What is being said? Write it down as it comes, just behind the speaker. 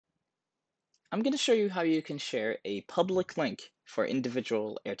I'm going to show you how you can share a public link for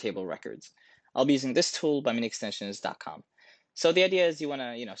individual Airtable records. I'll be using this tool by many extensions .com. So the idea is you want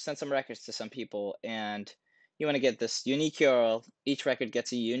to, send some records to some people and you want to get this unique URL. Each record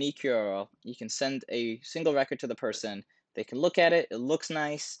gets a unique URL. You can send a single record to the person. They can look at it. It looks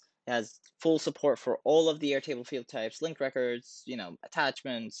nice. It has full support for all of the Airtable field types, linked records,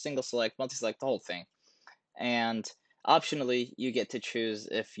 attachments, single select, multi-select, the whole thing. And optionally, you get to choose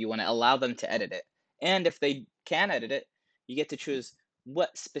if you want to allow them to edit it. And if they can edit it, you get to choose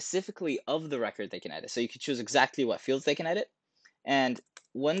what specifically of the record they can edit. So you can choose exactly what fields they can edit. And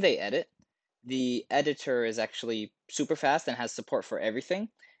when they edit, the editor is actually super fast and has support for everything.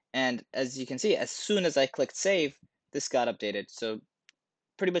 And as you can see, as soon as I clicked save, this got updated. So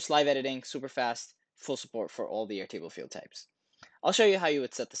pretty much live editing, super fast, full support for all the Airtable field types. I'll show you how you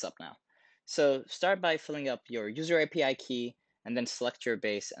would set this up now. So start by filling up your user API key and then select your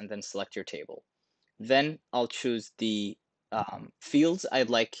base and then select your table. Then I'll choose the fields I'd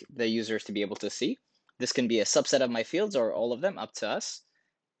like the users to be able to see. This can be a subset of my fields or all of them, up to us.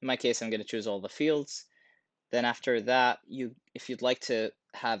 In my case, I'm going to choose all the fields. Then after that, if you'd like to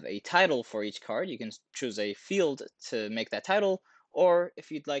have a title for each card, you can choose a field to make that title. Or if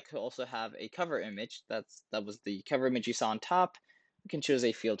you'd like to also have a cover image, that was the cover image you saw on top, you can choose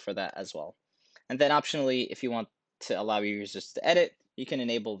a field for that as well. And then optionally, if you want to allow your users to edit, you can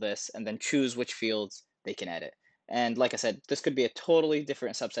enable this and then choose which fields they can edit. And like I said, this could be a totally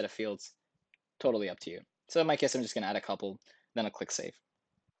different subset of fields, totally up to you. So in my case, I'm just going to add a couple, then I'll click save.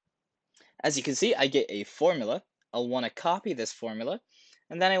 As you can see, I get a formula. I'll want to copy this formula,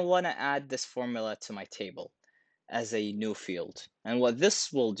 and then I want to add this formula to my table as a new field. And what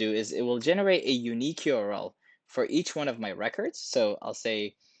this will do is it will generate a unique URL for each one of my records. So I'll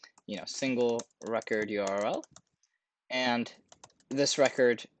say, single record URL, and this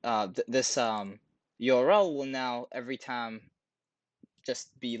record, this URL will now every time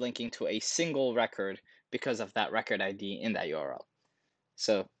just be linking to a single record because of that record ID in that URL.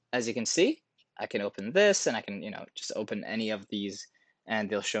 So as you can see, I can open this and I can, just open any of these and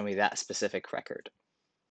they'll show me that specific record.